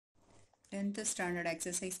10th standard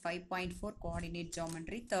exercise 5.4 coordinate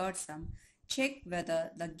geometry third sum. Check whether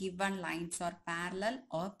the given lines are parallel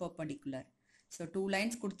or perpendicular. So two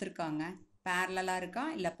lines கொடுத்திருக்காங்க parallel இருக்கா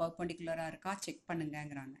இல்ல perpendicular இருக்கா check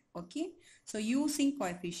பண்ணுங்கங்கறாங்க. Okay. So using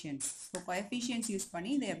coefficients. So coefficients use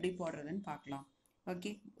பண்ணி இதை எப்படி போடுறதுன்னு பார்க்கலாம்.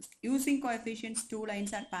 Okay. Using coefficients two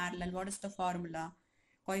lines are parallel. What is the formula?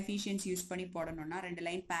 Coefficients use பண்ணி போடணும்னா ரெண்டு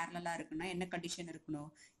லைன் parallel இருக்குன்னா என்ன கண்டிஷன் இருக்கணும்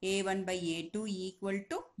a1 by a2 equal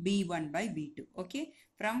to b1 by b2 okay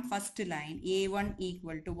from first line a1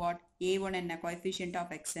 equal to what a1 என்ன coefficient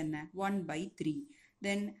of x என்ன 1 by 3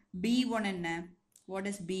 then b1 என்ன what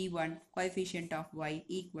is b1 coefficient of y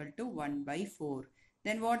equal to 1 by 4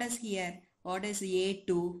 then what is here what is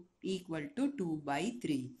a2 equal to 2 by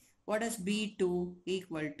 3 what is b2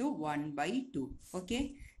 equal to 1 by 2 okay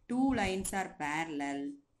two lines are parallel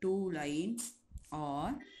two lines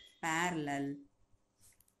are parallel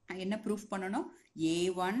என்ன proof பண்ணனும்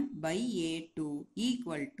a1 by a2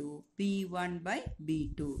 equal to b1 by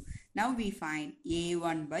b2 now we find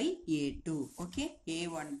a1 by a2 okay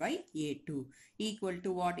a1 by a2 equal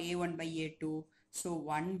to what a1 by a2 so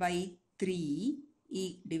 1 by 3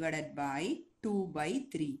 divided by 2 by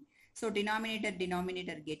 3 so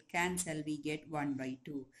denominator get cancel we get 1 by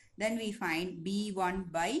 2 then we find b1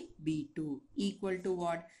 by b2 equal to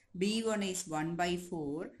what b1 is 1 by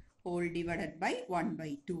 4 whole divided by 1 by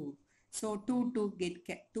 2 so 2 get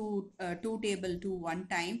 2 table 2 1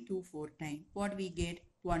 time 2 4 time what we get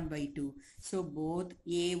 1 by 2 so both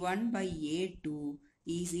a1 by a2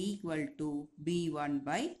 is equal to b1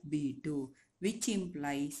 by b2 which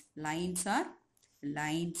implies lines are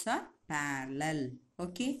parallel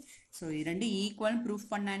okay so இரண்டு equal proof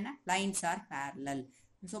பண்ணா lines are parallel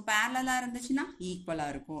so parallel இருந்துச்சுன்னா equal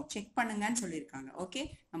இருக்கும் check பண்ணுங்கன்னு சொல்லிருக்காங்க okay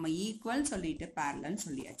நம்ம equal சொல்லிட்டு parallel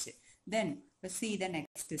சொல்லியாச்சு then let's see the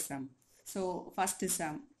next sum so first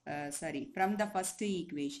sum from the first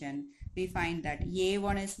equation we find that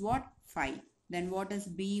a1 is what 5 then what is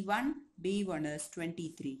b1 is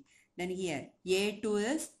 23 then here a2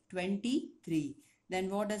 is 23 then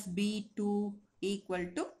what is b2 equal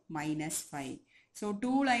to minus 5 so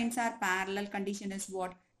two lines are parallel condition is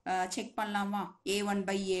what check பண்ணலாமா a1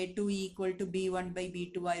 by a2 equal to b1 by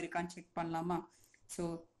b2 இருக்கான்னு check பண்ணலாமா so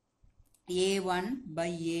a1 by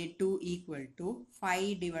a2 equal to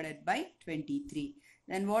 5 divided by 23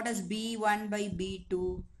 then what is b1 by b2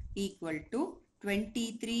 equal to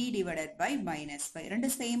 23 divided by minus 5 ரெண்டு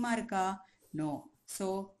சேமா இருக்கா no so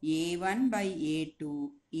a1 by a2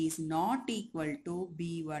 is not equal to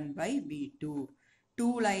b1 by b2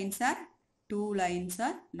 two lines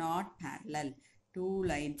are not parallel two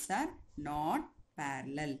lines are not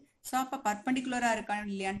parallel so அப்ப perpendicular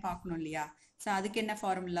இருக்கான்னு இல்லையான்னு பார்க்கணும் இல்லையா so அதுக்கு என்ன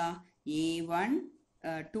formula a1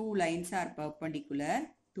 two lines are perpendicular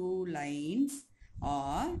two lines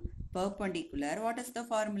are perpendicular what is the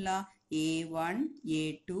formula a1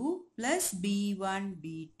 a2 plus b1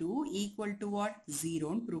 b2 equal to what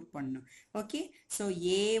 0 ன்னு prove பண்ணனும் okay so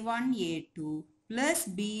a1 a2 plus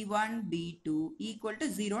b1 b2 equal to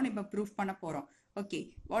 0 ன்னு இப்ப proof பண்ண போறோம் okay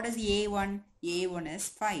what is a1 is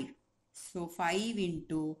 5 so 5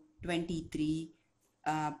 into 23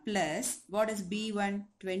 plus what is b1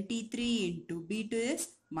 23 into b2 is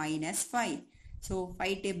minus 5 so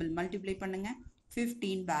 5 table multiply பண்ணுங்க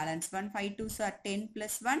 15 balance 1 5 2s are 10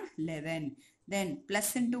 plus 1 11 then plus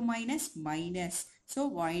into minus so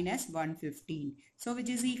minus 115 so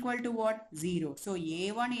which is equal to what 0 so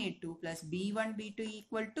a1 a2 plus b1 b2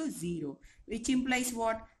 equal to 0 which implies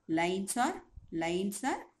what lines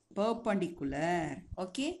are perpendicular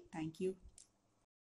okay thank you